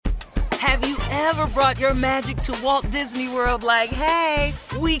Have you ever brought your magic to Walt Disney World like, hey,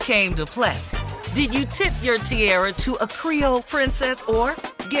 we came to play? Did you tip your tiara to a Creole princess or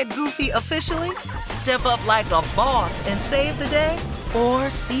get goofy officially? Step up like a boss and save the day? Or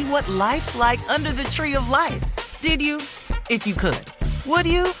see what life's like under the tree of life? Did you? If you could. Would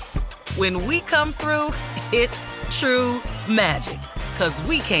you? When we come through, it's true magic. 'Cause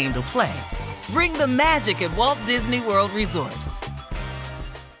we came to play. Bring the magic at Walt Disney World Resort.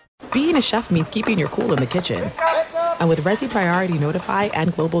 Being a chef means keeping your cool in the kitchen. And with Resi Priority Notify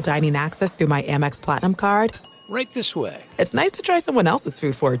and Global Dining Access through my Amex Platinum card, right this way. It's nice to try someone else's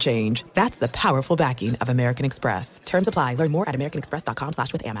food for a change. That's the powerful backing of American Express. Terms apply. Learn more at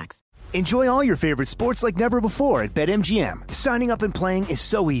americanexpress.com/withAmex. Enjoy all your favorite sports like never before at BetMGM. Signing up and playing is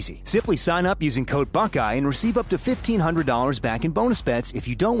so easy. Simply sign up using code Buckeye and receive up to $1,500 back in bonus bets if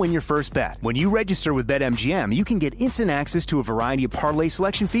you don't win your first bet. When you register with BetMGM, you can get instant access to a variety of parlay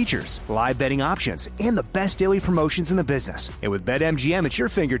selection features, live betting options, and the best daily promotions in the business. And with BetMGM at your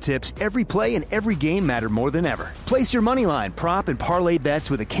fingertips, every play and every game matter more than ever. Place your moneyline, prop, and parlay bets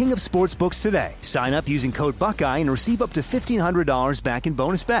with the king of sportsbooks today. Sign up using code Buckeye and receive up to $1,500 back in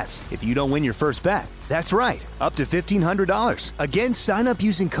bonus bets if you don't win your first bet. That's right, up to $1,500. Again, sign up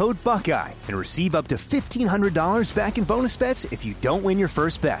using code Buckeye and receive up to $1,500 back in bonus bets if you don't win your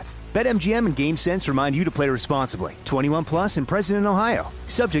first bet. BetMGM and GameSense remind you to play responsibly. 21 plus and present in Ohio.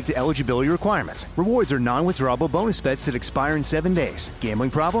 Subject to eligibility requirements. Rewards are non-withdrawable bonus bets that expire in 7 days. Gambling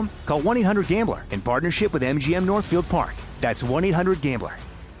problem? Call 1-800-GAMBLER in partnership with MGM Northfield Park. That's 1-800-GAMBLER.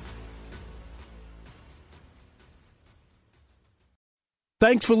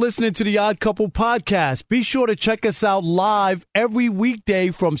 Thanks for listening to the Odd Couple podcast. Be sure to check us out live every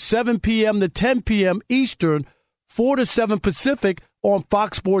weekday from 7 p.m. to 10 p.m. Eastern, 4 to 7 Pacific on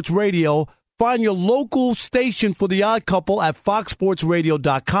Fox Sports Radio. Find your local station for the Odd Couple at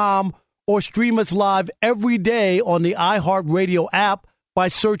foxsportsradio.com or stream us live every day on the iHeartRadio app by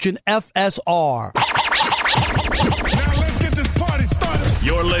searching FSR. Now let's get this party started.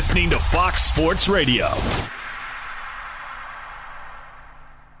 You're listening to Fox Sports Radio.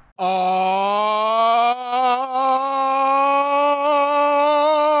 Oh,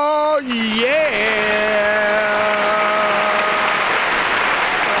 yeah.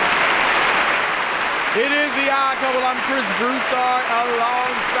 It is the Odd Couple. I'm Chris Broussard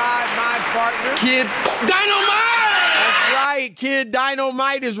alongside my partner, Kid Dynamite. That's right. Kid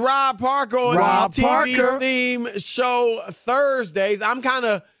Dynamite is Rob Parker on the TV theme show Thursdays. I'm kind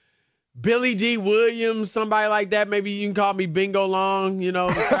of Billy D. Williams, somebody like that. Maybe you can call me Bingo Long, you know,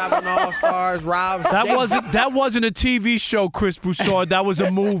 the Traveling All-Stars. Rob. That wasn't a TV show, Chris Broussard. That was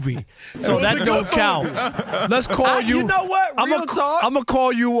a movie. So that don't count. Let's call you. You know what? Real talk. I'm going to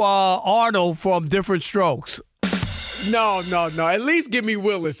call you Arnold from Different Strokes. No. At least give me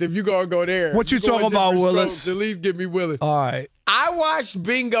Willis if you're going to go there. What you talking about, Willis? Strokes, at least give me Willis. All right. I watched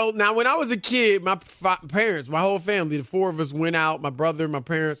Bingo. Now, when I was a kid, my parents, my whole family, the four of us went out, my brother, my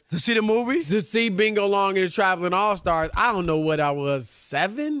parents. To see the movie? To see Bingo Long and the Traveling All-Stars. I don't know what I was,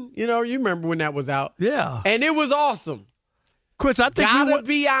 7? You know, you remember when that was out. Yeah. And it was awesome. Chris, I think Gotta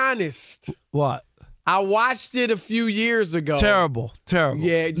be honest. What? I watched it a few years ago. Terrible.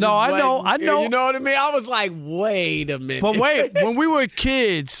 Yeah. No, I know. You know what I mean? I was like, wait a minute. But wait, when we were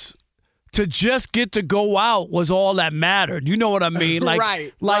kids, to just get to go out was all that mattered. You know what I mean? Like,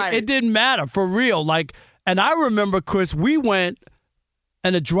 right. It didn't matter for real. Like, and I remember, Chris, we went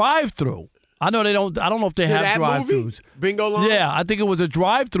in a drive-through. I know they don't. I don't know if they have drive-throughs. Bingo Long. Yeah, I think it was a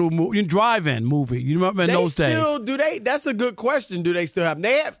drive-through movie, drive-in movie. You remember in those days? Do they? That's a good question. Do they still have?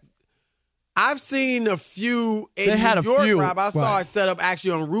 They have. I've seen a few in They had New York, a few, Rob. I saw it set up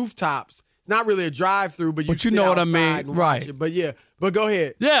actually on rooftops. It's not really a drive-through, but you know sit what I outside mean, and right? watch it. But yeah, but go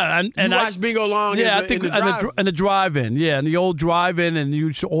ahead. Yeah, and you watch Bingo Long. Yeah, I think in the drive-in. Yeah, in the old drive-in, and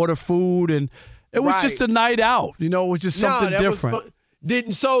you should order food, and it was just a night out. You know, it was just something different.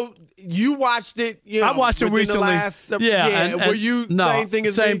 So you watched it? You know, I watched it recently. And were you same thing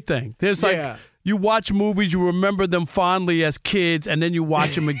as same me? thing? There's like you watch movies, you remember them fondly as kids, and then you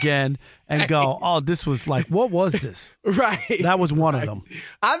watch them again and go, "Oh, this was like, what was this?" Right. That was one of them.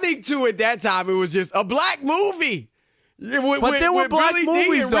 I think too at that time it was just a black movie. But there were black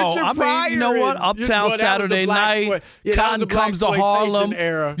movies, though. I mean, you know what? Uptown Saturday Night, Cotton Comes to Harlem.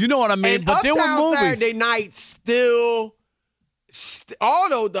 Era. You know what I mean? And but there were movies. Saturday Night still.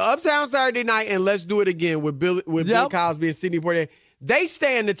 Although the Uptown Saturday Night and Let's Do It Again with Bill Cosby and Sidney Poitier, they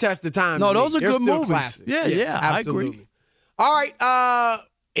stand the test of time. No, those are good movies. Classics. Yeah, absolutely. I agree. All right,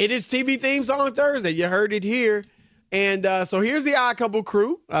 it is TV Theme Song Thursday. You heard it here. And so here's the Odd Couple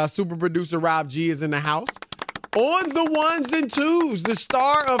crew. Super producer Rob G is in the house. On the ones and twos, the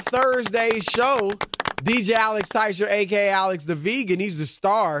star of Thursday's show, DJ Alex Teicher, a.k.a. Alex the Vegan. He's the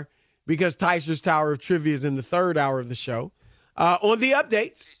star because Teicher's Tower of Trivia is in the third hour of the show. On the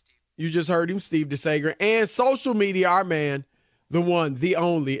updates, you just heard him, Steve DeSager. And social media, our man, the one, the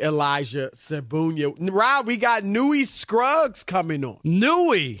only, Elijah Sabunya. Rob, we got Newy Scruggs coming on.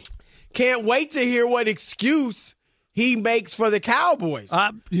 Newy. Can't wait to hear what excuse he makes for the Cowboys.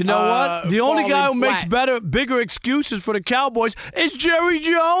 You know what? The only guy who makes bigger excuses for the Cowboys is Jerry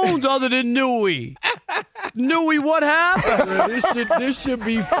Jones other than Newy. Newy, what happened? This should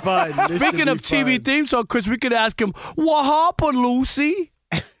be fun. Speaking of TV theme song, Chris, we could ask him, what happened, Lucy?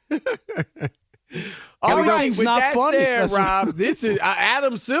 All right, it's with not that funny. said, Rob, this is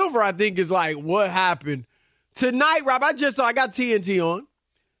Adam Silver, I think, is like, what happened? Tonight, Rob, I got TNT on.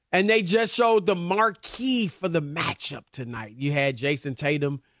 And they just showed the marquee for the matchup tonight. You had Jason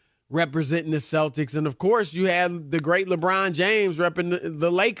Tatum representing the Celtics. And, of course, you had the great LeBron James repping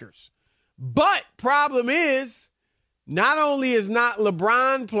the Lakers. But problem is, not only is not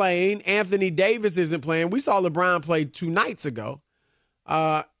LeBron playing, Anthony Davis isn't playing. We saw LeBron play 2 nights ago.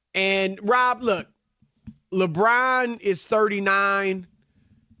 And, Rob, look, LeBron is 39.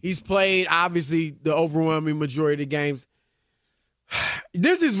 He's played, obviously, the overwhelming majority of the games.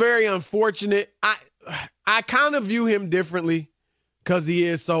 This is very unfortunate. I kind of view him differently because he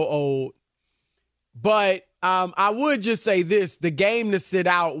is so old. But I would just say this. The game to sit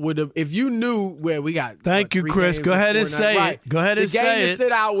out would have, if you knew where we got. Thank you, Chris. Go ahead and say it. Go ahead and say it. The game to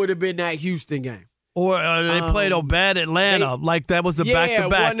sit out would have been that Houston game. Or they played bad Atlanta. Like that was the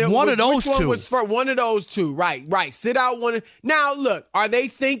back-to-back. One of those two. One of those two. Right. Sit out one. Now, look, are they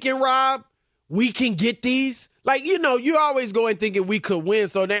thinking, Rob, we can get these? Like, you always go in thinking we could win.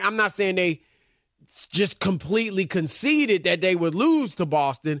 So I'm not saying they just completely conceded that they would lose to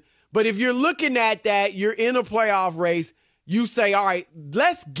Boston. But if you're looking at that, you're in a playoff race, you say, all right,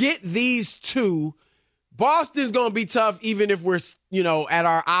 let's get these 2. Boston's going to be tough even if we're, at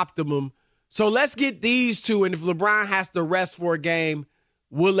our optimum. So let's get these 2. And if LeBron has to rest for a game,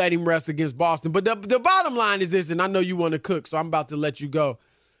 we'll let him rest against Boston. But the bottom line is this, and I know you want to cook, so I'm about to let you go.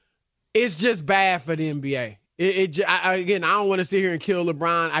 It's just bad for the NBA. Again, I don't want to sit here and kill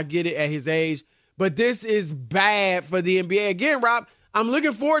LeBron. I get it at his age. But this is bad for the NBA. Again, Rob, I'm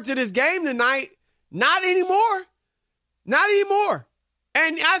looking forward to this game tonight. Not anymore. Not anymore.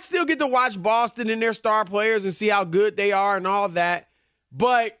 And I still get to watch Boston and their star players and see how good they are and all that.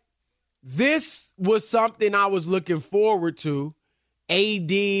 But this was something I was looking forward to.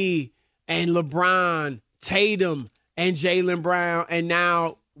 AD and LeBron, Tatum and Jaylen Brown. And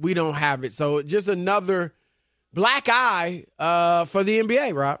now we don't have it. So just another black eye for the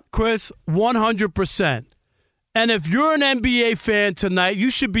NBA, Rob. Chris, 100%. And if you're an NBA fan tonight, you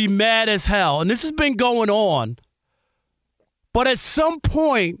should be mad as hell. And this has been going on. But at some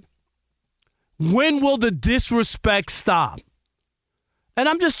point, when will the disrespect stop? And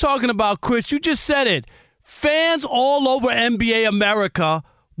I'm just talking about, Chris, you just said it. Fans all over NBA America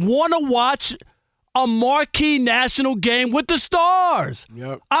want to watch a marquee national game with the stars.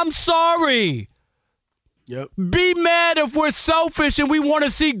 Yep. I'm sorry. Yep. Be mad if we're selfish and we want to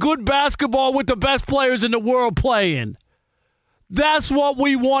see good basketball with the best players in the world playing. That's what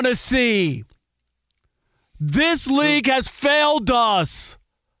we want to see. This league has failed us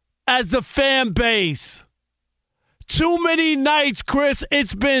as the fan base. Too many nights, Chris,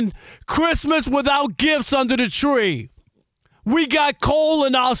 it's been Christmas without gifts under the tree. We got coal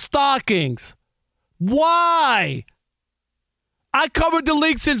in our stockings. Why? I covered the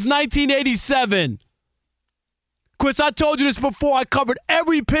league since 1987. Chris, I told you this before. I covered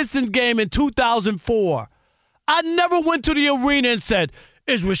every Pistons game in 2004. I never went to the arena and said,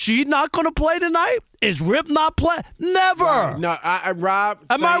 is Rasheed not going to play tonight? Is Rip not playing? Never. Right. No, Rob.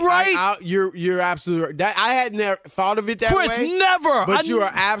 Am I right? You're absolutely right. I had never thought of it that Chris, way. Never. But you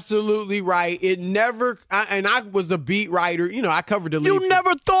are absolutely right. It never. And I was a beat writer. I covered the league. You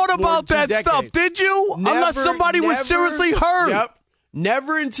never thought about that stuff, did you? Unless somebody was seriously hurt. Yep.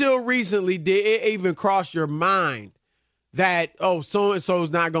 Never until recently did it even cross your mind that, so-and-so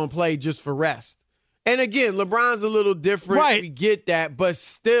is not going to play just for rest. And again, LeBron's a little different. Right. We get that, but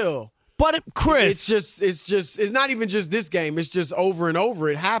still. But Chris, it's not even just this game. It's just over and over.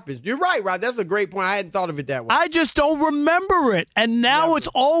 It happens. You're right, Rob. That's a great point. I hadn't thought of it that way. I just don't remember it. And now It's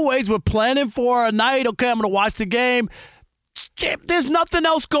always, we're planning for a night. Okay, I'm going to watch the game. There's nothing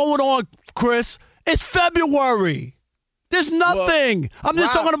else going on, Chris. It's February. There's nothing. I'm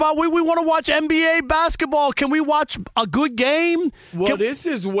just talking about we want to watch NBA basketball. Can we watch a good game? Well, this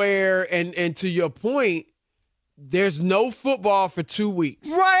is where, and to your point, there's no football for 2 weeks.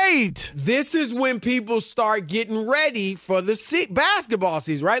 Right. This is when people start getting ready for the basketball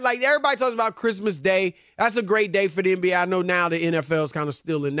season, right? Like everybody talks about Christmas Day. That's a great day for the NBA. I know now the NFL is kind of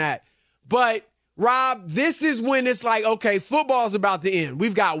still in that. But, Rob, this is when it's like, okay, football's about to end.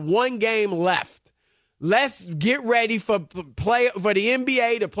 We've got one game left. Let's get ready for the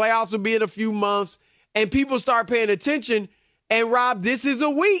NBA. The playoffs will be in a few months. And people start paying attention. And, Rob, this is a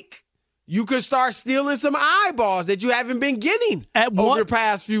week. You could start stealing some eyeballs that you haven't been getting over the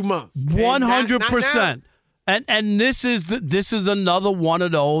past few months. 100%. And this is another one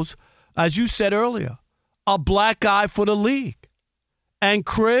of those, as you said earlier, a black eye for the league. And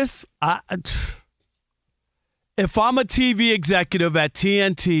Chris, if I'm a TV executive at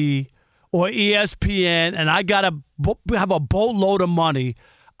TNT or ESPN and I got to have a boatload of money,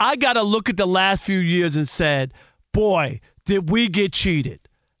 I got to look at the last few years and said, boy, did we get cheated?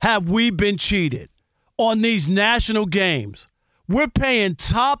 Have we been cheated on these national games? We're paying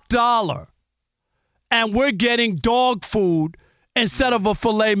top dollar, and we're getting dog food instead of a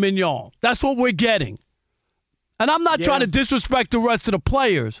filet mignon. That's what we're getting. And I'm not trying to disrespect the rest of the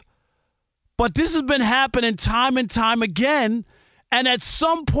players, but this has been happening time and time again, and at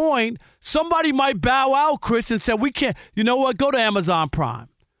some point, somebody might bow out, Chris, and say, we can't, you know what, go to Amazon Prime.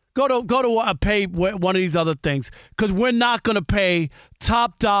 Go to pay one of these other things because we're not going to pay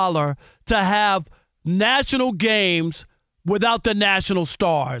top dollar to have national games without the national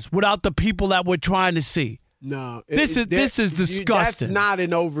stars, without the people that we're trying to see. No. This is disgusting. That's not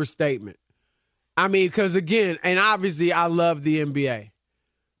an overstatement. I mean, because, again, and obviously I love the NBA,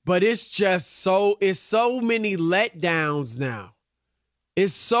 but it's just so many letdowns now.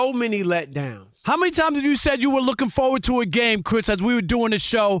 It's so many letdowns. How many times have you said you were looking forward to a game, Chris, as we were doing the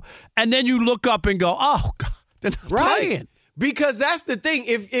show, and then you look up and go, oh, God, they're not playing? Because that's the thing.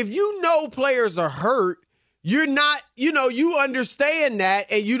 If you know players are hurt, you're not, you understand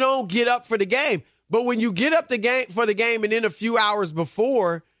that, and you don't get up for the game. But when you get up for the game and then a few hours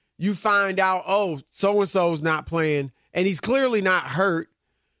before, you find out, oh, so-and-so's not playing, and he's clearly not hurt,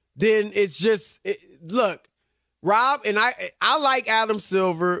 then it's just, look, Rob, and I like Adam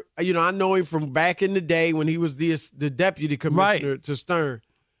Silver. I know him from back in the day when he was the deputy commissioner to Stern.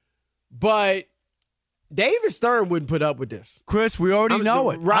 But David Stern wouldn't put up with this. Chris, we already know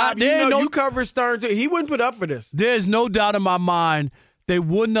it. Rob, you cover Stern too. He wouldn't put up for this. There's no doubt in my mind they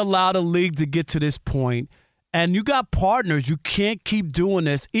wouldn't allow the league to get to this point. And you got partners. You can't keep doing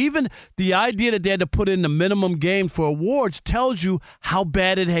this. Even the idea that they had to put in the minimum game for awards tells you how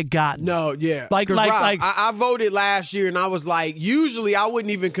bad it had gotten. No, yeah. Rob, I voted last year, and I was like, usually I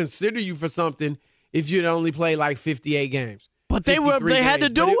wouldn't even consider you for something if you'd only play like 58 games. But they had to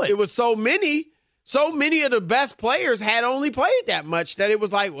do it. It was so many of the best players had only played that much that it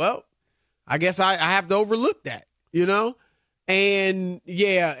was like, well, I guess I have to overlook that, And,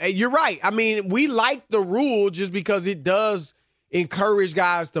 yeah, you're right. I mean, we like the rule just because it does encourage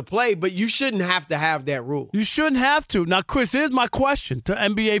guys to play, but you shouldn't have to have that rule. You shouldn't have to. Now, Chris, here's my question to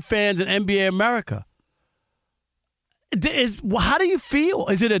NBA fans and NBA America. How do you feel?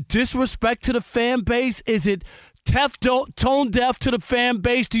 Is it a disrespect to the fan base? Is it tone deaf to the fan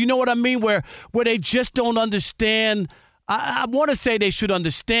base? Do you know what I mean? Where they just don't understand. I want to say they should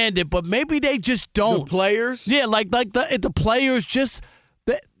understand it, but maybe they just don't. The players? Yeah, like the players just,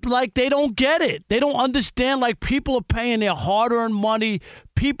 they don't get it. They don't understand, people are paying their hard-earned money.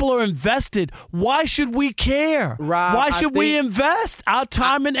 People are invested. Why should we care? Rob, why should we invest our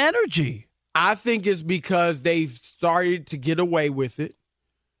time and energy? I think it's because they've started to get away with it.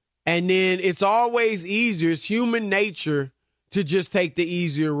 And then it's always easier. It's human nature to just take the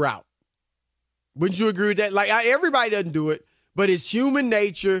easier route. Wouldn't you agree with that? Everybody doesn't do it, but it's human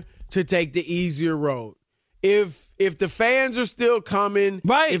nature to take the easier road. If the fans are still coming,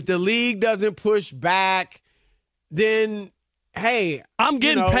 if the league doesn't push back, then hey, I'm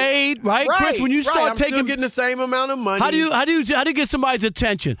getting paid, right? Chris, when you start taking, still getting the same amount of money. How do you get somebody's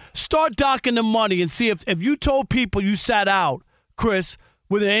attention? Start docking the money and see if you told people you sat out, Chris,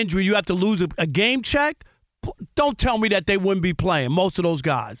 with an injury, you have to lose a game check. Don't tell me that they wouldn't be playing. Most of those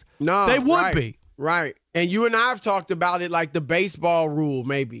guys, no, they would be. Right. And you and I have talked about it like the baseball rule,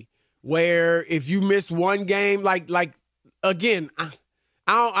 maybe, where if you miss one game, again,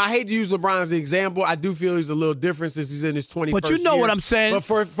 I hate to use LeBron as an example. I do feel he's a little different since he's in his 21st year. But you know what I'm saying.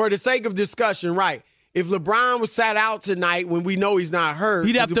 But for the sake of discussion, right, if LeBron was sat out tonight when we know he's not hurt,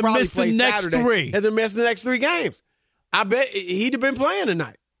 he'd have to miss the next three. He'd have to miss the next 3 games. I bet he'd have been playing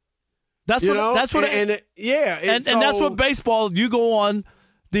tonight. And that's what baseball, you go on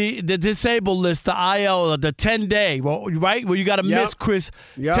the disabled list, the IL, the 10-day, right? Where you got to miss, Chris,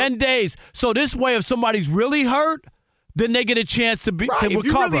 10 days. So this way, if somebody's really hurt, then they get a chance to recover. If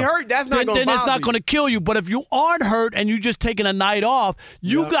you're really hurt, that's not going to Then it's not going to kill you. But if you aren't hurt and you just taking a night off,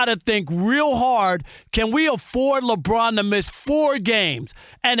 you got to think real hard. Can we afford LeBron to miss 4 games?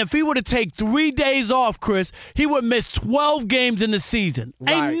 And if he were to take 3 days off, Chris, he would miss 12 games in the season.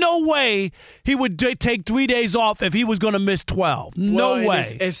 Right. Ain't no way he would take 3 days off if he was going to miss 12. No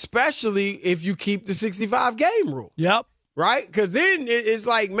way. Especially if you keep the 65-game rule. Yep. Right? Because then it's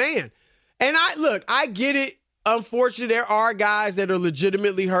like, man. And I get it. Unfortunately, there are guys that are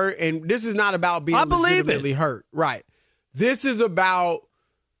legitimately hurt, and this is not about being legitimately hurt. Right. This is about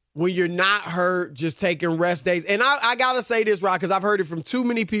when you're not hurt, just taking rest days. And I got to say this, Rob, because I've heard it from too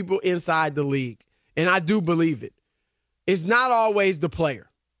many people inside the league, and I do believe it. It's not always the player.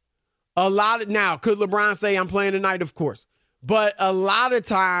 Now, could LeBron say, I'm playing tonight? Of course. But a lot of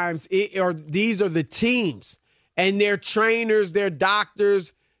times, these are the teams, and their trainers, their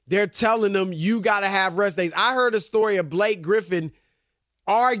doctors, they're telling them you got to have rest days. I heard a story of Blake Griffin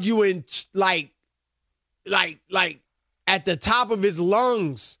arguing like at the top of his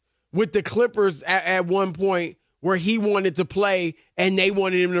lungs with the Clippers at one point where he wanted to play and they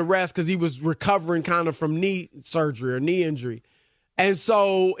wanted him to rest because he was recovering kind of from knee surgery or knee injury. And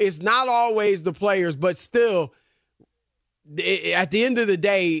so it's not always the players, but still, at the end of the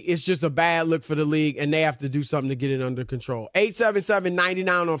day, it's just a bad look for the league, and they have to do something to get it under control.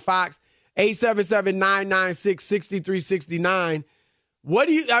 877-99 on Fox, 877-996-6369.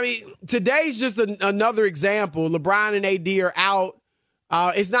 Today's just another example. LeBron and AD are out.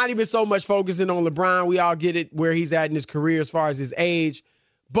 It's not even so much focusing on LeBron. We all get it where he's at in his career as far as his age.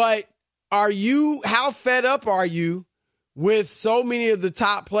 But how fed up are you with so many of the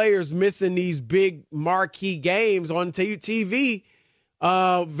top players missing these big marquee games on TV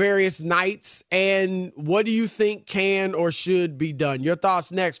various nights? And what do you think can or should be done? Your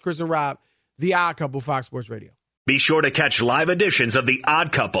thoughts next. Chris and Rob, The Odd Couple, Fox Sports Radio. Be sure to catch live editions of The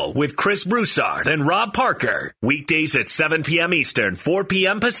Odd Couple with Chris Broussard and Rob Parker. Weekdays at 7 p.m. Eastern, 4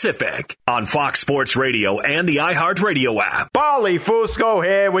 p.m. Pacific on Fox Sports Radio and the iHeartRadio app. Paulie Fusco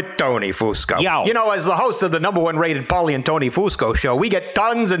here with Tony Fusco. Yo. You know, as the host of the #1 rated Paulie and Tony Fusco show, we get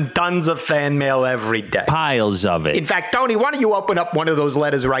tons and tons of fan mail every day. Piles of it. In fact, Tony, why don't you open up one of those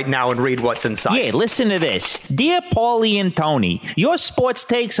letters right now and read what's inside? Yeah, listen to this. Dear Paulie and Tony, your sports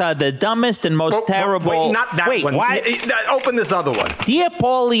takes are the dumbest and most terrible... Wait, not that one. What? Open this other one. Dear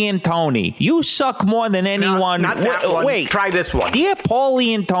Paulie and Tony, you suck more than anyone. Not that one. Wait. Try this one. Dear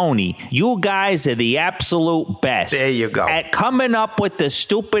Paulie and Tony, you guys are the absolute best. There you go. At coming up with the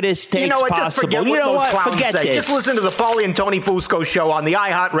stupidest takes possible. Just forget what those clowns Forget say. this. Just listen to the Paulie and Tony Fusco show on the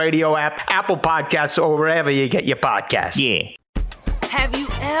iHeartRadio app, Apple Podcasts, or wherever you get your podcasts. Yeah. Have you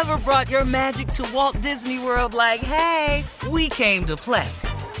ever brought your magic to Walt Disney World like, hey, we came to play?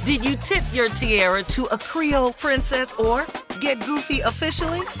 Did you tip your tiara to a Creole princess or get goofy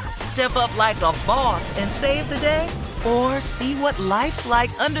officially? Step up like a boss and save the day? Or see what life's like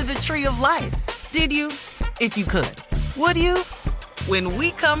under the tree of life? Did you? If you could. Would you? When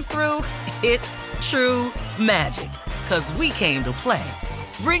we come through, it's true magic. 'Cause we came to play.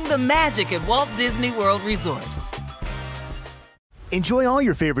 Bring the magic at Walt Disney World Resort. Enjoy all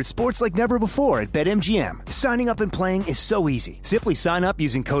your favorite sports like never before at BetMGM. Signing up and playing is so easy. Simply sign up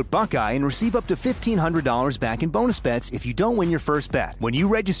using code Buckeye and receive up to $1,500 back in bonus bets if you don't win your first bet. When you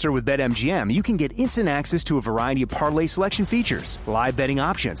register with BetMGM, you can get instant access to a variety of parlay selection features, live betting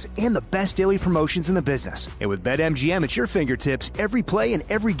options, and the best daily promotions in the business. And with BetMGM at your fingertips, every play and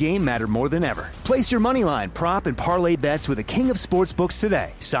every game matter more than ever. Place your moneyline, prop, and parlay bets with the king of sportsbooks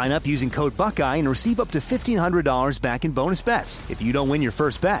today. Sign up using code Buckeye and receive up to $1,500 back in bonus bets if you don't win your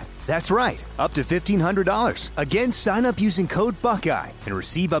first bet. That's right, up to $1,500. Again, sign up using code Buckeye and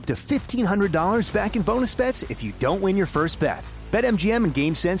receive up to $1,500 back in bonus bets if you don't win your first bet. BetMGM and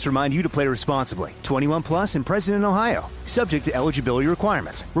GameSense remind you to play responsibly. 21 plus and present in Ohio. Subject to eligibility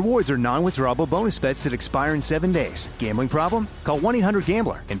requirements. Rewards are non-withdrawable bonus bets that expire in 7 days. Gambling problem? Call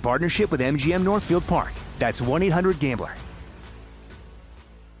 1-800-GAMBLER in partnership with MGM Northfield Park. That's 1-800-GAMBLER.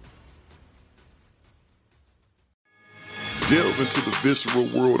 Delve into the visceral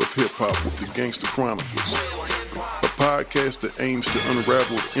world of hip-hop with the Gangster Chronicles, a podcast that aims to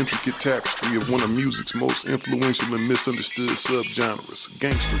unravel the intricate tapestry of one of music's most influential and misunderstood subgenres,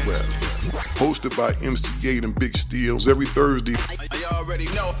 gangster rap. Hosted by MC8 and Big Steels every Thursday,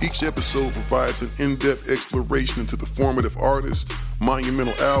 each episode provides an in-depth exploration into the formative artists,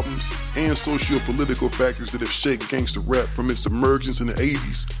 monumental albums, and socio-political factors that have shaped gangster rap from its emergence in the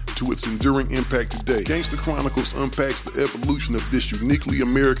 80s to its enduring impact today. Gangsta Chronicles unpacks the evolution of this uniquely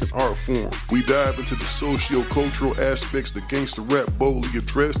American art form. We dive into the socio-cultural aspects that gangsta rap boldly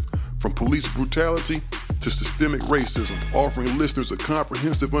addressed, from police brutality to systemic racism, offering listeners a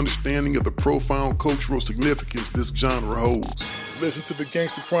comprehensive understanding of the profound cultural significance this genre holds. Listen to the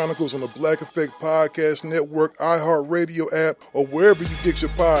Gangsta Chronicles on the Black Effect Podcast Network, iHeartRadio app, or wherever you get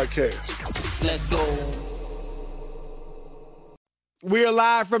your podcasts. Let's go. We are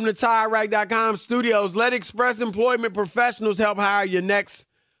live from the TireRack.com studios. Let Express Employment Professionals help hire your next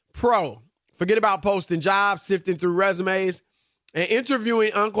pro. Forget about posting jobs, sifting through resumes, and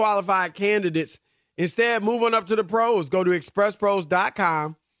interviewing unqualified candidates. Instead, move on up to the pros. Go to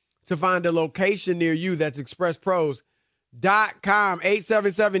expresspros.com to find a location near you. That's expresspros.com.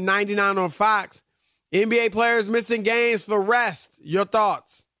 877-99 on Fox. NBA players missing games for rest. Your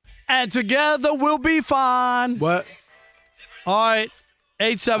thoughts? And together we'll be fine. What? All right.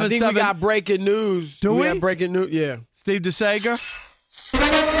 877. I think we got breaking news. Do we? Have breaking news? Yeah. Steve DeSager.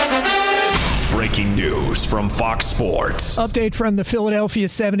 Breaking news from Fox Sports. Update from the Philadelphia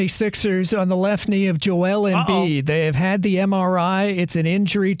 76ers on the left knee of Joel Embiid. They have had the MRI. It's an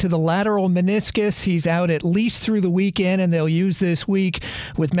injury to the lateral meniscus. He's out at least through the weekend, and they'll use this week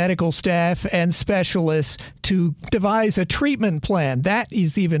with medical staff and specialists to devise a treatment plan. That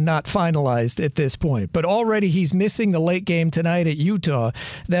is even not finalized at this point. But already he's missing the late game tonight at Utah.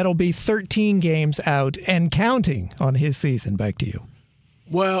 That'll be 13 games out and counting on his season. Back to you.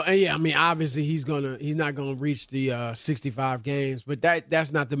 Well, yeah, I mean, obviously he's not gonna reach the 65 games, but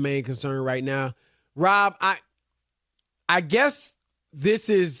that's not the main concern right now. Rob, I guess this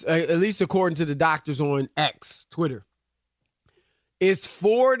is at least according to the doctors on X, Twitter. It's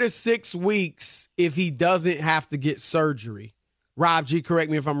 4 to 6 weeks if he doesn't have to get surgery. Rob G,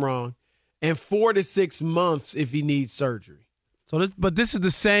 correct me if I'm wrong, and 4 to 6 months if he needs surgery. So, this is the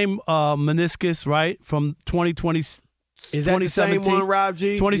same meniscus, right, from 2020. Is that the same one, Rob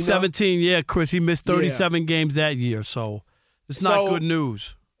G? 2017, yeah, Chris. He missed 37 games that year, so it's not good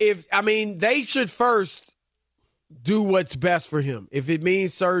news. They should first do what's best for him. If it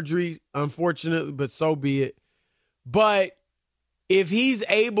means surgery, unfortunately, but so be it. But if he's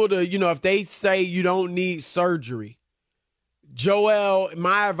able to, if they say you don't need surgery, Joel,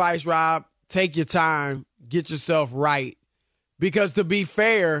 my advice, Rob, take your time, get yourself right. Because to be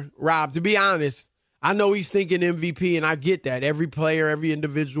fair, Rob, to be honest, I know he's thinking MVP, and I get that. Every player, every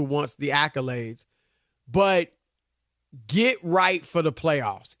individual wants the accolades. But get right for the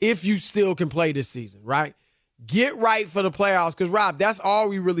playoffs, if you still can play this season, right? Get right for the playoffs, because, Rob, that's all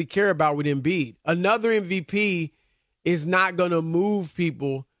we really care about with Embiid. Another MVP is not going to move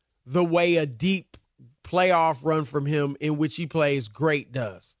people the way a deep playoff run from him in which he plays great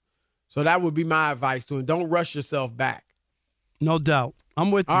does. So that would be my advice to him. Don't rush yourself back. No doubt. I'm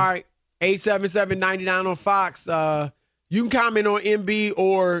with you. All right. 877-99 on Fox. You can comment on Embiid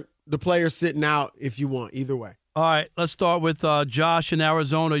or the player sitting out if you want. Either way. All right. Let's start with Josh in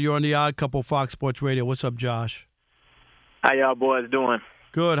Arizona. You're on the Odd Couple Fox Sports Radio. What's up, Josh? How y'all boys doing?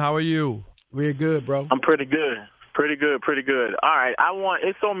 Good. How are you? We're good, bro. I'm pretty good. Pretty good. All right.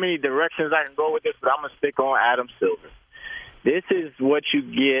 It's so many directions I can go with this, but I'm going to stick on Adam Silver. This is what you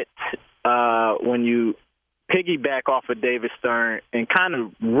get when you piggyback off of David Stern and kind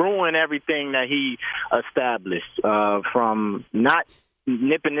of ruin everything that he established, from not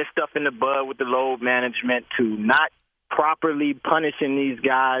nipping this stuff in the bud with the load management to not properly punishing these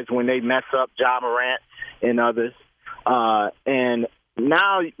guys when they mess up, Ja Morant and others. And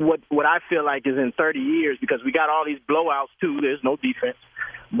now what I feel like is in 30 years, because we got all these blowouts too, there's no defense,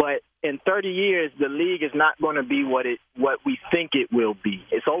 but in 30 years, the league is not going to be what we think it will be.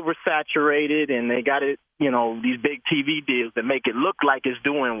 It's oversaturated, and they got it, these big TV deals that make it look like it's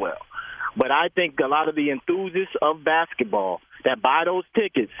doing well. But I think a lot of the enthusiasts of basketball that buy those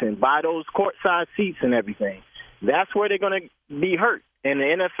tickets and buy those courtside seats and everything, that's where they're going to be hurt. And the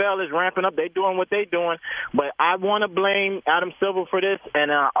NFL is ramping up. They're doing what they're doing. But I want to blame Adam Silver for this.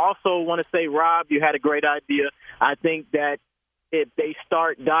 And I also want to say, Rob, you had a great idea. I think that if they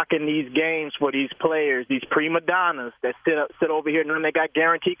start docking these games for these players, these prima donnas that sit over here knowing they got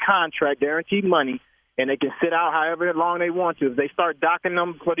guaranteed contract, guaranteed money, and they can sit out however long they want to. If they start docking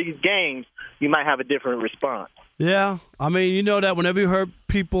them for these games, you might have a different response. Yeah. I mean, you know that whenever you hurt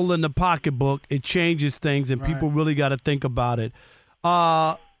people in the pocketbook, it changes things, and people really got to think about it.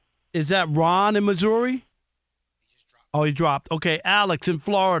 Is that Ron in Missouri? Oh, he dropped. Okay, Alex in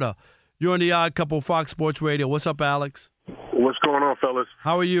Florida. You're on the Odd Couple Fox Sports Radio. What's up, Alex? What's going on, fellas?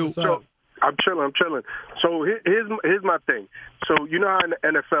 How are you? So, I'm chilling. So here's my thing. So you know how in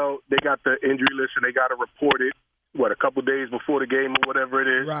the NFL they got the injury list and they got to report it a couple days before the game or whatever it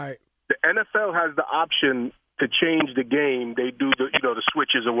is. Right. The NFL has the option to change the game. They do the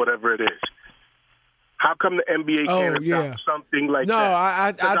switches or whatever it is. How come the NBA can't adopt something like that? No,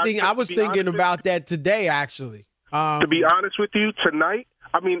 I think I was thinking about that today, actually. To be honest with you, tonight,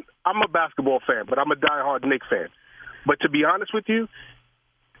 I mean, I'm a basketball fan, but I'm a diehard Knicks fan. But to be honest with you,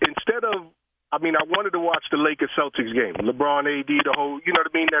 instead of, I mean, I wanted to watch the Lakers-Celtics game. LeBron, AD, the whole, you know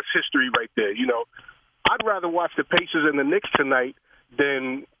what I mean? That's history right there, you know. I'd rather watch the Pacers and the Knicks tonight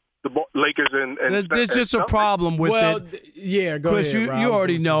than the Lakers and There's just a problem with it. Yeah, go Chris, ahead, Rob. you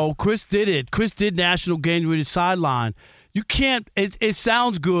already know. Chris did it. Chris did national games with his sideline. You can't. It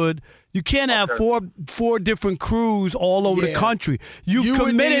sounds good. You can't have four different crews all over the country. You've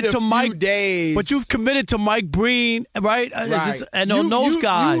committed to Mike days, but you've committed to Mike Breen, right? Right. And those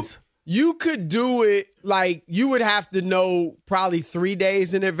guys. You could do it like you would have to know probably 3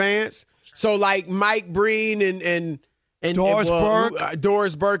 days in advance. So like Mike Breen and Doris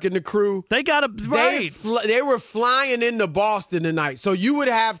Burke and the crew. They got it right. They were flying into Boston tonight. So you would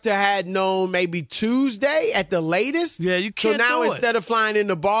have to had known maybe Tuesday at the latest. Yeah, you can't. So now do instead of flying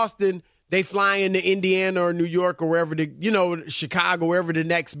into Boston, they fly into Indiana or New York or wherever Chicago, wherever the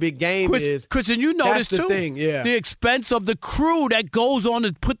next big game is. Chris, and you know this too. That's the thing, yeah. The expense of the crew that goes on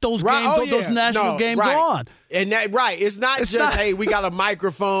to put those games, those national games on. And it's not just hey, we got a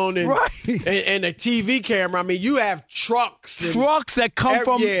microphone and and a TV camera. I mean, you have trucks that come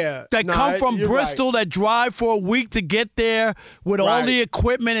from Bristol that drive for a week to get there with all the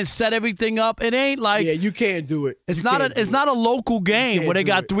equipment and set everything up. It ain't like you can't do it. It's not a local game where they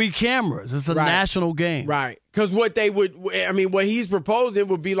got 3 cameras. It's a national game, right? Because what he's proposing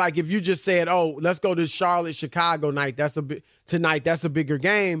would be like if you just said, "Oh, let's go to Charlotte, Chicago night. Tonight. That's a bigger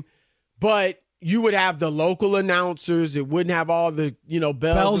game," you would have the local announcers. It wouldn't have all the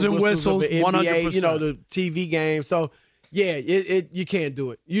bells and whistles of the NBA, 100%. The TV game. So you can't do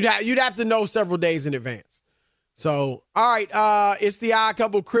it. You'd have to know several days in advance. So all right, it's the Odd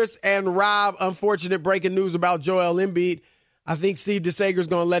Couple, Chris and Rob. Unfortunate breaking news about Joel Embiid. I think Steve DeSager's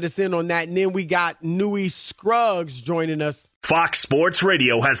going to let us in on that. And then we got Newy Scruggs joining us. Fox Sports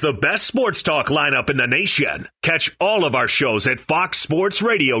Radio has the best sports talk lineup in the nation. Catch all of our shows at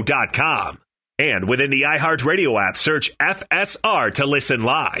foxsportsradio.com. And within the iHeartRadio app, search FSR to listen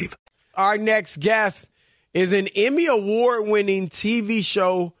live. Our next guest is an Emmy Award-winning TV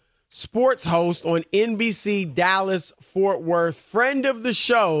show sports host on NBC Dallas Fort Worth. Friend of the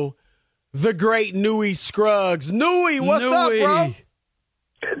show, the great Newy Scruggs. Newy, what's up, bro?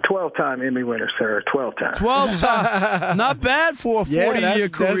 12-time Emmy winner, sir. 12 times. 12 times. Not bad for a 40-year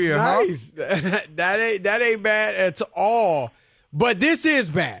career. That's nice. Huh? That ain't bad at all. But this is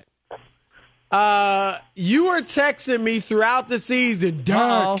bad. You were texting me throughout the season,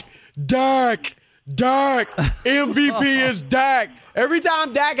 Dak. MVP is Dak. Every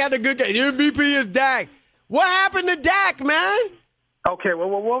time Dak had a good game, MVP is Dak. What happened to Dak, man? Okay,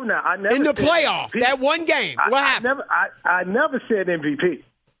 well, now I never in the said playoff, MVP. that one game. What happened? I never said MVP.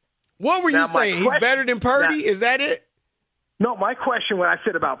 What were you saying? He's better than Purdy? Is that it? No, my question when I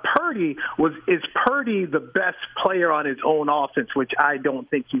said about Purdy was, is Purdy the best player on his own offense, which I don't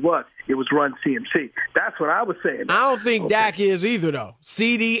think he was. It was run CMC. That's what I was saying. I don't think Dak is either, though.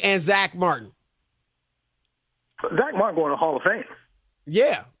 CD and Zach Martin. Zach Martin going to Hall of Fame.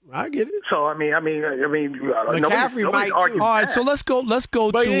 Yeah, I get it. So I mean, McCaffrey might too. All right, so let's go.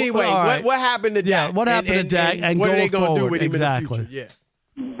 But anyway, what happened to Dak? Yeah, what happened to Dak? And what are they going to do with him exactly. in the future? Yeah.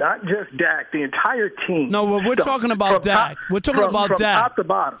 Not just Dak, the entire team. No, we're talking about Dak. We're talking about from Dak. top to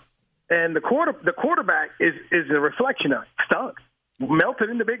bottom. And the quarterback is a reflection of it. Stunk. Melted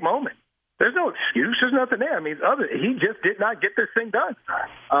in the big moment. There's no excuse. There's nothing there. I mean, he just did not get this thing done.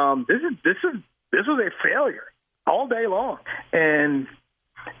 This was a failure all day long. And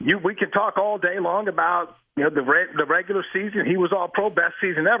we can talk all day long about the regular season. He was all pro, best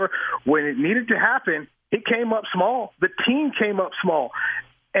season ever. When it needed to happen, it came up small. The team came up small.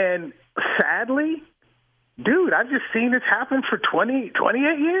 And sadly, dude, I've just seen this happen for 28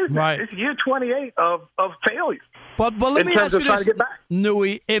 years. Right. It's year 28 of failure. But let me ask you this,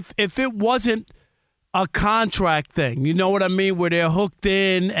 Newy, if it wasn't a contract thing, you know what I mean, where they're hooked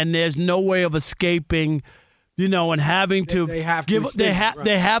in and there's no way of escaping, and having to they have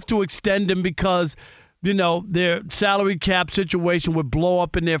to extend them because their salary cap situation would blow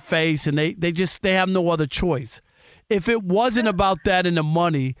up in their face and they have no other choice. If it wasn't about that and the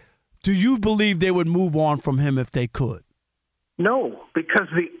money, do you believe they would move on from him if they could? No, because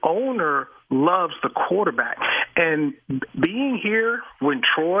the owner loves the quarterback. And being here when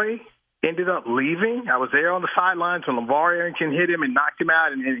Troy ended up leaving. I was there on the sidelines when LeVar Arrington hit him and knocked him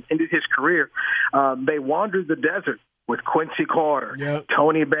out and ended his career. They wandered the desert with Quincy Carter,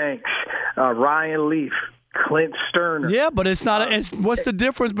 Tony Banks, Ryan Leaf, Clint Sterner. Yeah, but it's not. What's the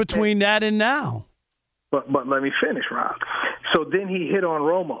difference between that and now? But let me finish, Rob. So then he hit on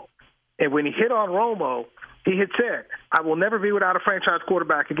Romo. And when he hit on Romo, he had said, I will never be without a franchise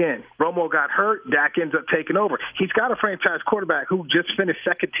quarterback again. Romo got hurt. Dak ends up taking over. He's got a franchise quarterback who just finished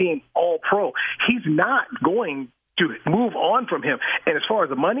second team All-Pro. He's not going to move on from him. And as far as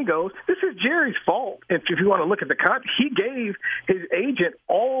the money goes, this is Jerry's fault. If you want to look at the cut, he gave his agent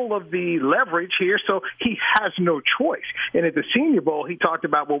all of the leverage here, so he has no choice. And at the Senior Bowl, he talked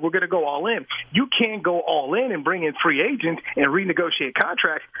about, well, we're going to go all in. You can't go all in and bring in free agents and renegotiate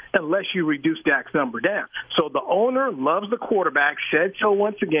contracts unless you reduce Dak's number down. So the owner loves the quarterback, said so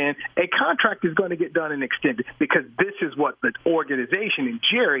once again. A contract is going to get done and extended because this is what the organization and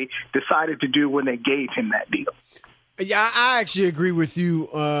Jerry decided to do when they gave him that deal. Yeah, I actually agree with you.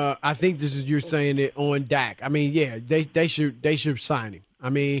 I think this is you're saying it on Dak. I mean, yeah, they should sign him.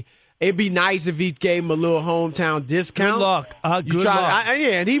 I mean, it'd be nice if he gave him a little hometown discount. Good luck. Good luck.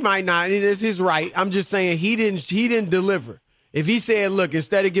 And he might not. It's his right. I'm just saying he didn't deliver. If he said, look,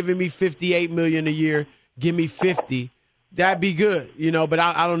 instead of giving me $58 million a year, give me $50, that'd be good. But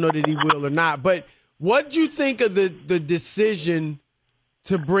I don't know that he will or not. But what do you think of the decision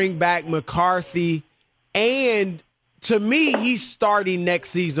to bring back McCarthy? And to me, he's starting next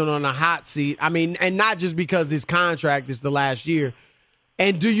season on a hot seat. I mean, and not just because his contract is the last year.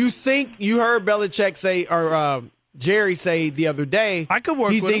 And do you think you heard Belichick say, or Jerry say the other day,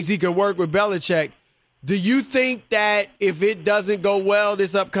 he thinks he could work with Belichick. Do you think that if it doesn't go well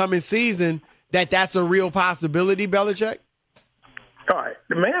this upcoming season, that's a real possibility, Belichick? All right.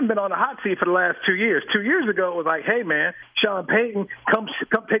 The man been on the hot seat for the last 2 years. 2 years ago, it was like, hey, man, Sean Payton, come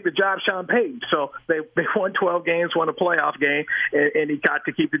take the job, Sean Payton. So they won 12 games, won a playoff game, and he got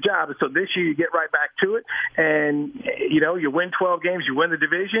to keep the job. And so this year you get right back to it, and, you win 12 games, you win the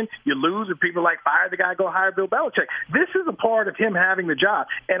division, you lose, and people like, fire the guy, go hire Bill Belichick. This is a part of him having the job.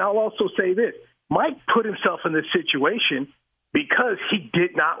 And I'll also say this. Mike put himself in this situation because he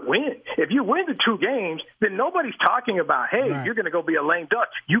did not win. If you win the 2 games, then nobody's talking about, hey, you're going to go be a lame duck.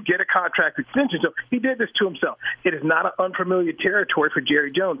 You get a contract extension. So he did this to himself. It is not an unfamiliar territory for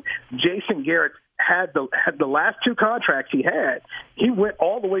Jerry Jones. Jason Garrett had the last 2 contracts he had. He went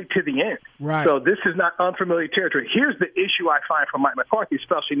all the way to the end. Right. So this is not unfamiliar territory. Here's the issue I find for Mike McCarthy,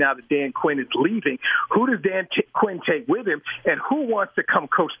 especially now that Dan Quinn is leaving. Who does Dan Quinn take with him, and who wants to come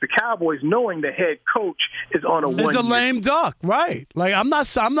coach the Cowboys knowing the head coach is on a one-year? It's a lame duck, right? Like I'm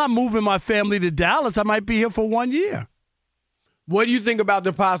not moving my family to Dallas. I might be here for 1 year. What do you think about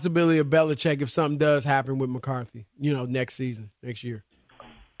the possibility of Belichick if something does happen with McCarthy, next year?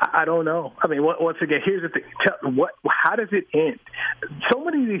 I don't know. I mean, once again, here's the thing. How does it end? So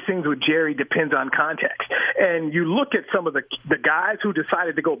many of these things with Jerry depends on context. And you look at some of the guys who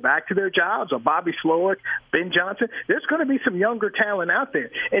decided to go back to their jobs, or Bobby Slowick, Ben Johnson, there's going to be some younger talent out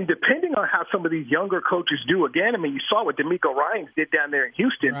there. And depending on how some of these younger coaches do again, I mean, you saw what DeMeco Ryans did down there in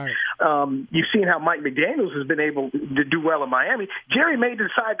Houston. Right. You've seen how Mike McDaniels has been able to do well in Miami. Jerry may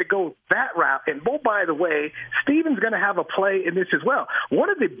decide to go that route. And, oh, by the way, Steven's going to have a play in this as well. One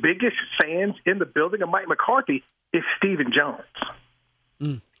of the biggest fans in the building of Mike McCarthy is Stephen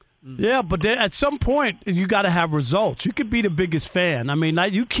Jones. Yeah, but then at some point you got to have results. You could be the biggest fan. I mean,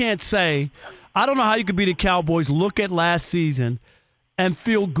 you can't say, I don't know how you could be the Cowboys, look at last season and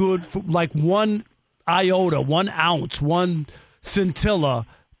feel good for like 1 iota, 1 ounce, 1 scintilla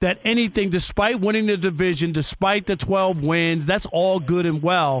that anything, despite winning the division, despite the 12 wins, that's all good and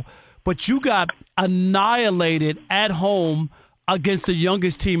well. But you got annihilated at home against the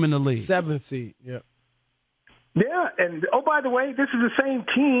youngest team in the league. 7th seed, Yeah, and, oh, by the way, this is the same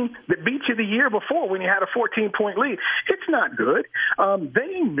team that beat you the year before when you had a 14-point lead. It's not good.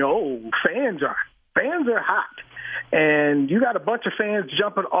 They know fans are hot. And you got a bunch of fans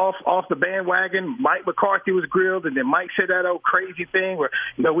jumping off the bandwagon. Mike McCarthy was grilled, and then Mike said that old crazy thing where,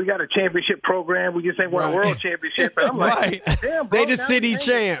 we got a championship program. We just ain't won a world championship. And I'm like, damn, bro. They the city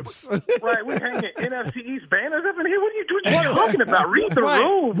champs. Right, we hanging NFC East banners up in here. What are you talking about? Read the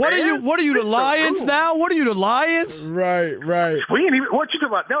room, What man. What are you, the Lions now? What are you, the Lions? Right. We ain't even, what you talking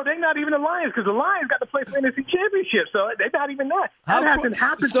about? No, they're not even the Lions because the Lions got to play for NFC championship. So they're not even that. That hasn't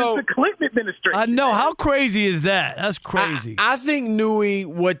happened since the Clinton administration. I know. How crazy is that? That's crazy. I think Newy,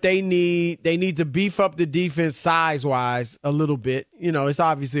 what they need to beef up the defense size-wise a little bit. It's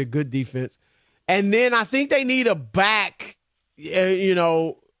obviously a good defense. And then I think they need a back,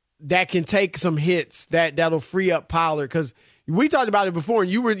 that can take some hits that'll free up Pollard. Because we talked about it before,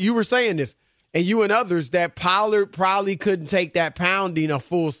 and you were saying this, and you and others, that Pollard probably couldn't take that pounding a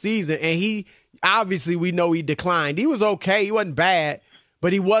full season, and he obviously we know he declined. He was okay, he wasn't bad,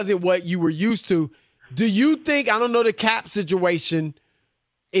 but he wasn't what you were used to. Do you think, I don't know the cap situation,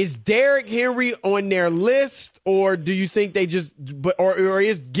 is Derrick Henry on their list, or do you think they just, or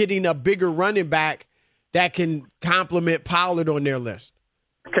is getting a bigger running back that can complement Pollard on their list?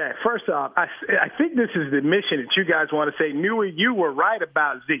 Okay, first off, I think this is the mission that you guys want to say, Newy, you were right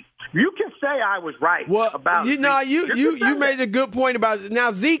about Zeke. You can say I was right about Zeke. You made a good point about it.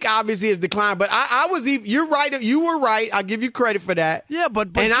 Now, Zeke obviously has declined, but I was even, you're right. You were right. I'll give you credit for that. Yeah, but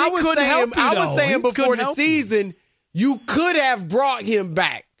and I was saying before the season, you could have brought him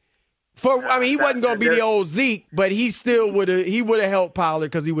back. He wasn't going to be the old Zeke, but he still would have. He would have helped Pollard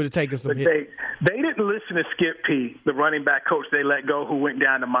because he would have taken some hits. They didn't listen to Skip Pete, the running back coach they let go, who went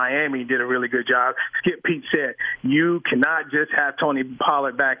down to Miami and did a really good job. Skip Pete said, "You cannot just have Tony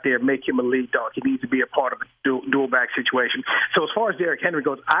Pollard back there, make him a lead dog. He needs to be a part of a dual back situation." So as far as Derrick Henry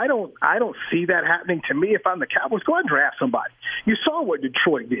goes, I don't see that happening. To me, if I'm the Cowboys, go ahead and draft somebody. You saw what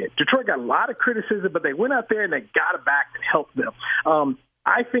Detroit did. Detroit got a lot of criticism, but they went out there and they got a back that helped them.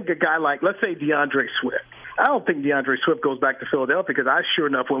 I think a guy like, let's say, DeAndre Swift. I don't think DeAndre Swift goes back to Philadelphia because I sure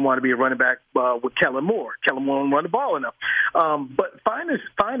enough wouldn't want to be a running back with Kellen Moore. Kellen Moore won't run the ball enough. But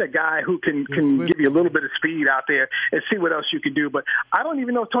find a guy who can give you a little bit of speed out there and see what else you can do. But I don't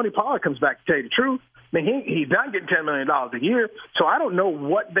even know if Tony Pollard comes back, to tell you the truth. I mean, he's not getting $10 million a year, so I don't know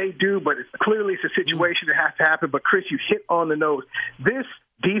what they do, but clearly it's a situation that has to happen. But, Chris, you hit on the nose. This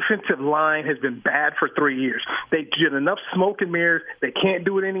defensive line has been bad for 3 years. They did enough smoke and mirrors. They can't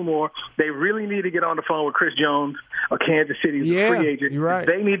do it anymore. They really need to get on the phone with Chris Jones of Kansas City, a free agent. You're right.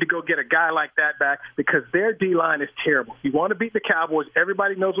 They need to go get a guy like that back because their D-line is terrible. You want to beat the Cowboys,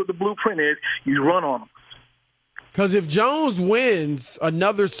 everybody knows what the blueprint is. You run on them. Because if Jones wins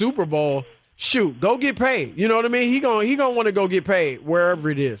another Super Bowl, shoot, go get paid. You know what I mean? He gonna want to go get paid wherever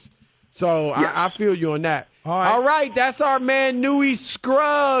it is. So yeah. I feel you on that. All right, that's our man Newy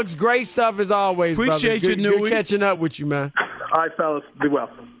Scruggs. Great stuff as always. Appreciate brother. you, Newy. Good catching up with you, man. All right, fellas. Be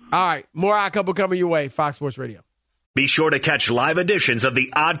well. All right, more Odd Couple coming your way. Fox Sports Radio. Be sure to catch live editions of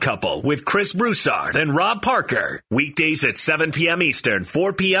The Odd Couple with Chris Broussard and Rob Parker. Weekdays at 7 p.m. Eastern,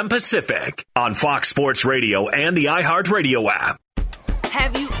 4 p.m. Pacific on Fox Sports Radio and the iHeartRadio app.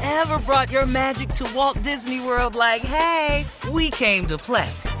 Have you ever brought your magic to Walt Disney World like, hey, we came to play?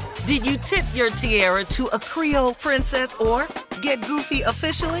 Did you tip your tiara to a Creole princess or get goofy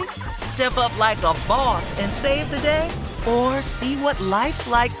officially? Step up like a boss and save the day? Or see what life's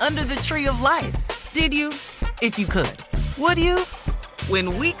like under the tree of life? Did you? If you could. Would you?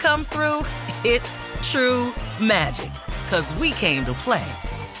 When we come through, it's true magic. 'Cause we came to play.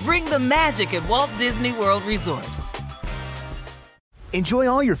 Bring the magic at Walt Disney World Resort. Enjoy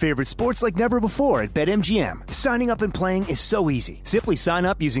all your favorite sports like never before at BetMGM. Signing up and playing is so easy. Simply sign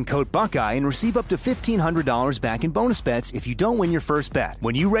up using code Buckeye and receive up to $1,500 back in bonus bets if you don't win your first bet.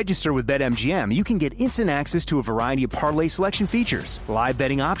 When you register with BetMGM, you can get instant access to a variety of parlay selection features, live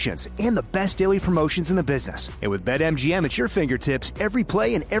betting options, and the best daily promotions in the business. And with BetMGM at your fingertips, every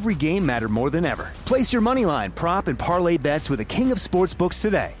play and every game matter more than ever. Place your moneyline, prop, and parlay bets with the king of sportsbooks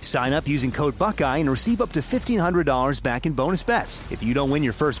today. Sign up using code Buckeye and receive up to $1,500 back in bonus bets if you don't win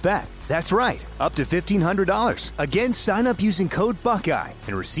your first bet. That's right, up to $1,500. Again, sign up using code Buckeye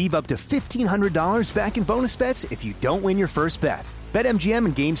and receive up to $1,500 back in bonus bets if you don't win your first bet. BetMGM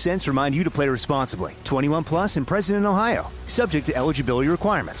and GameSense remind you to play responsibly. 21 plus and present in Ohio. Subject to eligibility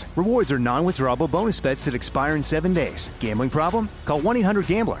requirements. Rewards are non-withdrawable bonus bets that expire in 7 days. Gambling problem? Call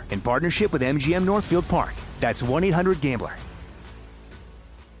 1-800-GAMBLER in partnership with MGM Northfield Park. That's 1-800-GAMBLER.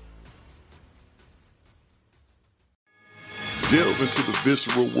 Delve into the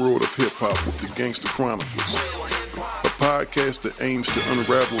visceral world of hip-hop with the Gangster Chronicles, a podcast that aims to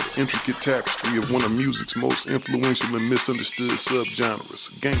unravel the intricate tapestry of one of music's most influential and misunderstood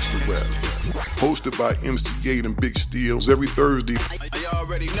subgenres, gangster rap. Hosted by MC8 and Big Steels every Thursday,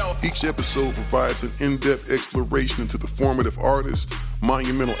 each episode provides an in-depth exploration into the formative artists,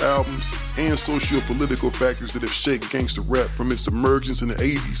 monumental albums, and socio-political factors that have shaped gangster rap from its emergence in the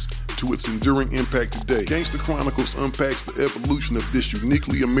 80s to its enduring impact today. Gangster Chronicles unpacks the evolution of this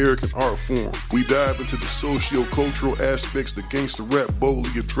uniquely American art form. We dive into the socio-cultural aspects that gangster rap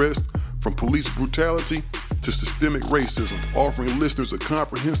boldly addressed, from police brutality to systemic racism, offering listeners a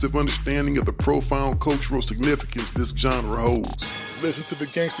comprehensive understanding of the profound cultural significance this genre holds. Listen to the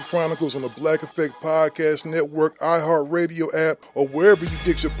Gangster Chronicles on the Black Effect Podcast Network, iHeartRadio app, or wherever you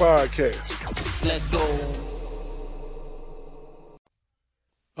get your podcasts. Let's go.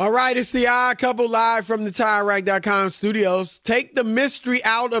 All right, it's the Odd Couple live from the TireRack.com studios. Take the mystery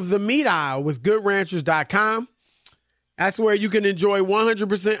out of the meat aisle with GoodRanchers.com. That's where you can enjoy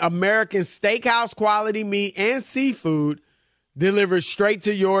 100% American steakhouse quality meat and seafood delivered straight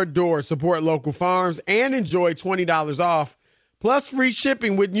to your door. Support local farms and enjoy $20 off, plus free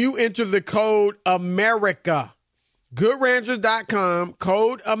shipping when you enter the code AMERICA. GoodRanchers.com,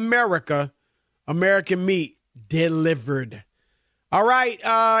 code AMERICA, American meat delivered. All right,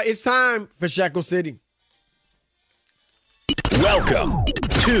 it's time for Shekel City. Welcome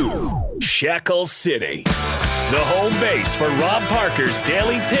to Shekel City, the home base for Rob Parker's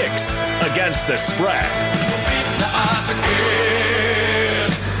daily picks against the spread.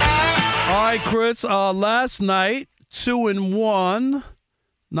 All right, Chris, last night, 2-1.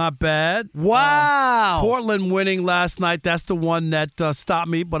 Not bad. Wow. Portland winning last night. That's the one that stopped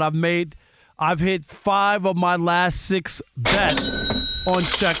me, but I've hit 5 of my last 6 bets on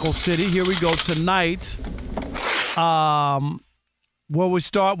Shekel City. Here we go tonight. Well, we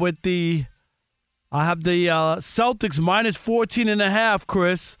start with I have the Celtics minus 14.5,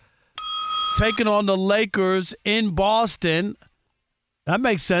 Chris, taking on the Lakers in Boston. That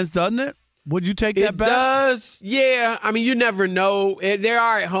makes sense, doesn't it? Would you take that bet? It does. Yeah. I mean, you never know. They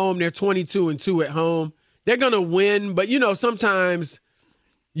are at home. They're 22-2 at home. They're going to win, but, sometimes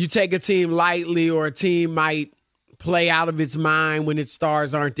you take a team lightly or a team might play out of its mind when its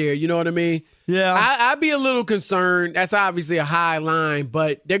stars aren't there. You know what I mean? Yeah. I'd be a little concerned. That's obviously a high line,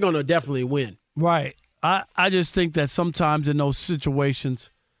 but they're going to definitely win. Right. I just think that sometimes in those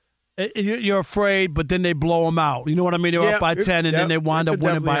situations, you're afraid, but then they blow them out. You know what I mean? They're up by 10, and then they wind up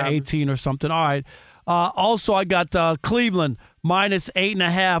winning by 18 or something. All right. Also, I got Cleveland minus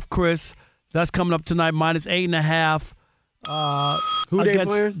 8.5, Chris. That's coming up tonight, minus 8.5. Who they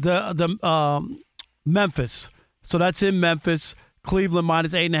playing? The Memphis. So that's in Memphis. Cleveland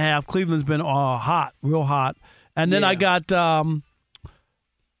minus 8.5. Cleveland's been hot, real hot. And then I got the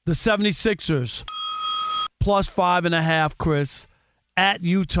 76ers plus 5.5, Chris, at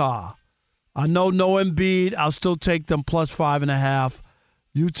Utah. I know no Embiid. I'll still take them plus 5.5.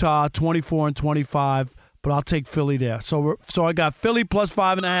 Utah 24-25, but I'll take Philly there. So I got Philly plus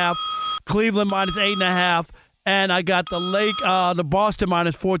 5.5, Cleveland minus 8.5, and I got the Boston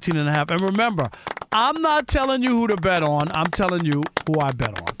minus 14.5. And remember, I'm not telling you who to bet on. I'm telling you who I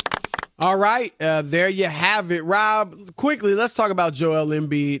bet on. All right, there you have it. Rob, quickly, let's talk about Joel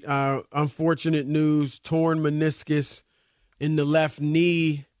Embiid. Unfortunate news, torn meniscus in the left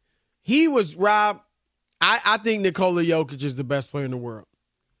knee. He was, Rob, I think Nikola Jokic is the best player in the world.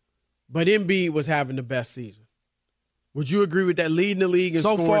 But Embiid was having the best season. Would you agree with that? Leading the league and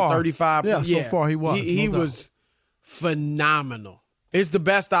scoring 35 points. Yeah, so far he was. He was phenomenal. It's the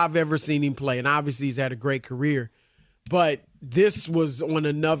best I've ever seen him play. And obviously he's had a great career. But this was on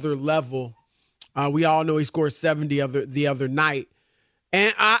another level. We all know he scored 70 the other night.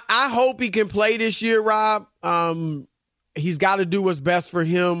 And I hope he can play this year, Rob. He's got to do what's best for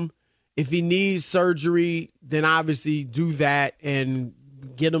him. If he needs surgery, then obviously do that and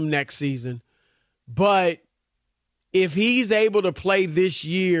get him next season. But if he's able to play this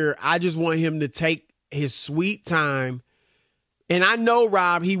year, I just want him to take his sweet time. And I know,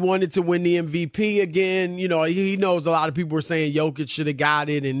 Rob, he wanted to win the MVP again. He knows a lot of people were saying Jokic should have got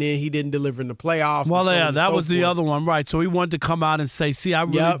it, and then he didn't deliver in the playoffs. Well, yeah, that was the other one, right. So he wanted to come out and say, see, I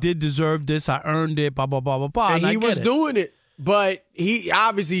really did deserve this. I earned it, blah, blah, blah, blah, blah. And he was doing it. But he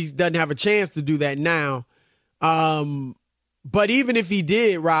obviously doesn't have a chance to do that now. But even if he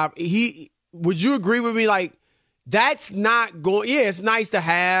did, Rob, would you agree with me? Like, that's not going. Yeah, it's nice to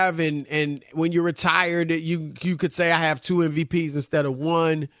have, and when you're retired, you could say I have 2 MVPs instead of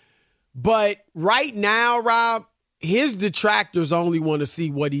 1. But right now, Rob, his detractors only want to see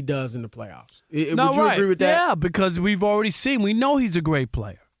what he does in the playoffs. Would you agree with that? Yeah, because we've already seen. We know he's a great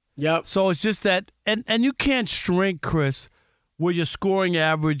player. Yep. So it's just that, and you can't shrink, Chris, where your scoring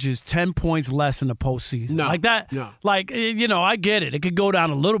average is 10 points less in the postseason. No. Like that. No. Like, I get it. It could go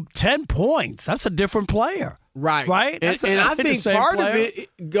down a little. 10 points. That's a different player. Right. Right? And I think part of it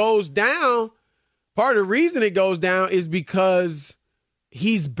goes down, part of the reason it goes down is because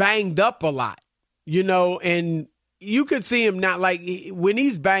he's banged up a lot, and you could see him not, like, when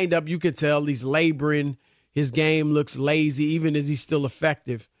he's banged up, you could tell he's laboring. His game looks lazy, even as he's still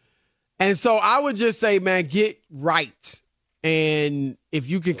effective. And so I would just say, man, get right. And if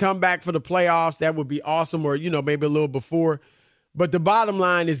you can come back for the playoffs, that would be awesome, or, maybe a little before. But the bottom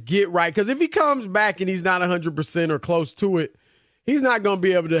line is get right. Because if he comes back and he's not 100% or close to it, he's not going to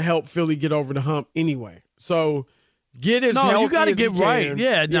be able to help Philly get over the hump anyway. So Get as healthy you got to as get he right. can.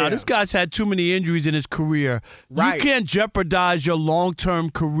 Yeah, no, this guy's had too many injuries in his career. Right. You can't jeopardize your long-term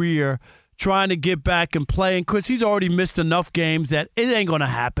career trying to get back and playing. Chris, he's already missed enough games that it ain't going to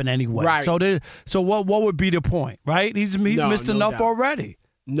happen anyway. Right. So what would be the point, right? He's missed enough already.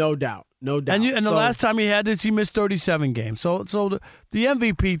 No doubt. No doubt. And the last time he had this, he missed 37 games. So the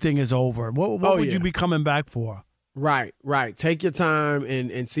MVP thing is over. What would you be coming back for? Right. Take your time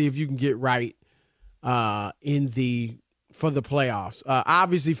and see if you can get right for the playoffs.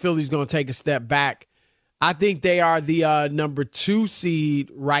 Obviously, Philly's going to take a step back. I think they are the number 2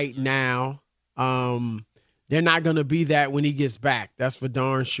 seed right now. They're not going to be that when he gets back. That's for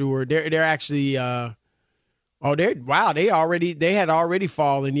darn sure. They're actually they had already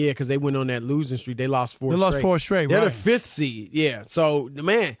fallen, because they went on that losing streak. They lost 4 straight. They lost 4 straight, They're right. the 5th seed. Yeah. So,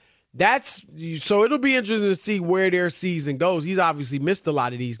 man, so it'll be interesting to see where their season goes. He's obviously missed a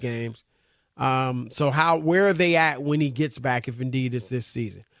lot of these games. So where are they at when he gets back, if indeed it's this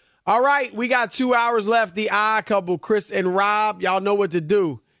season? All right, we got 2 hours left. The Odd Couple, Chris and Rob. Y'all know what to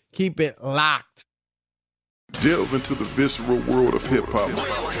do. Keep it locked. Delve into the visceral world of hip-hop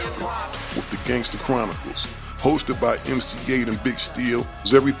with the Gangster Chronicles. Hosted by MC8 and Big Steel,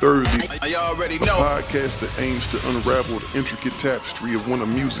 every Thursday, a podcast that aims to unravel the intricate tapestry of one of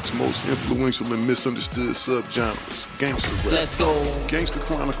music's most influential and misunderstood subgenres, gangster rap. Let's go. Gangster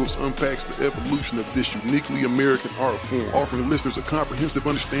Chronicles unpacks the evolution of this uniquely American art form, offering listeners a comprehensive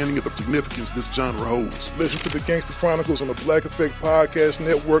understanding of the significance this genre holds. Listen to the Gangster Chronicles on the Black Effect Podcast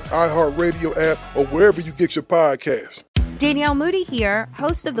Network, iHeartRadio app, or wherever you get your podcasts. Danielle Moody here,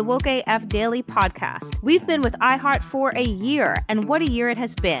 host of the Woke AF Daily podcast. We've been with iHeart for a year, and what a year it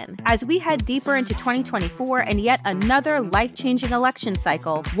has been. As we head deeper into 2024 and yet another life-changing election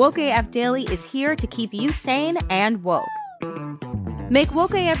cycle, Woke AF Daily is here to keep you sane and woke. Make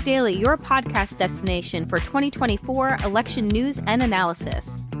Woke AF Daily your podcast destination for 2024 election news and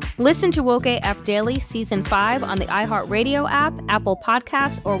analysis. Listen to Woke AF Daily Season 5 on the iHeartRadio app, Apple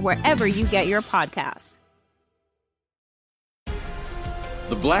Podcasts, or wherever you get your podcasts.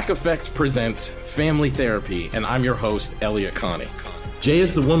 The Black Effect presents Family Therapy, and I'm your host, Elliot Connie. Jay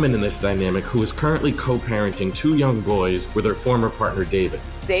is the woman in this dynamic who is currently co-parenting 2 young boys with her former partner, David.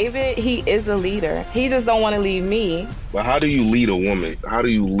 David, he is a leader. He just don't want to leave me. But how do you lead a woman? How do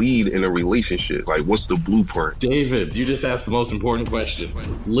you lead in a relationship? Like, what's the blueprint? David, you just asked the most important question.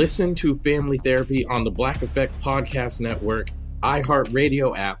 Listen to Family Therapy on the Black Effect Podcast Network,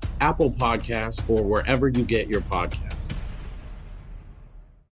 iHeartRadio app, Apple Podcasts, or wherever you get your podcasts.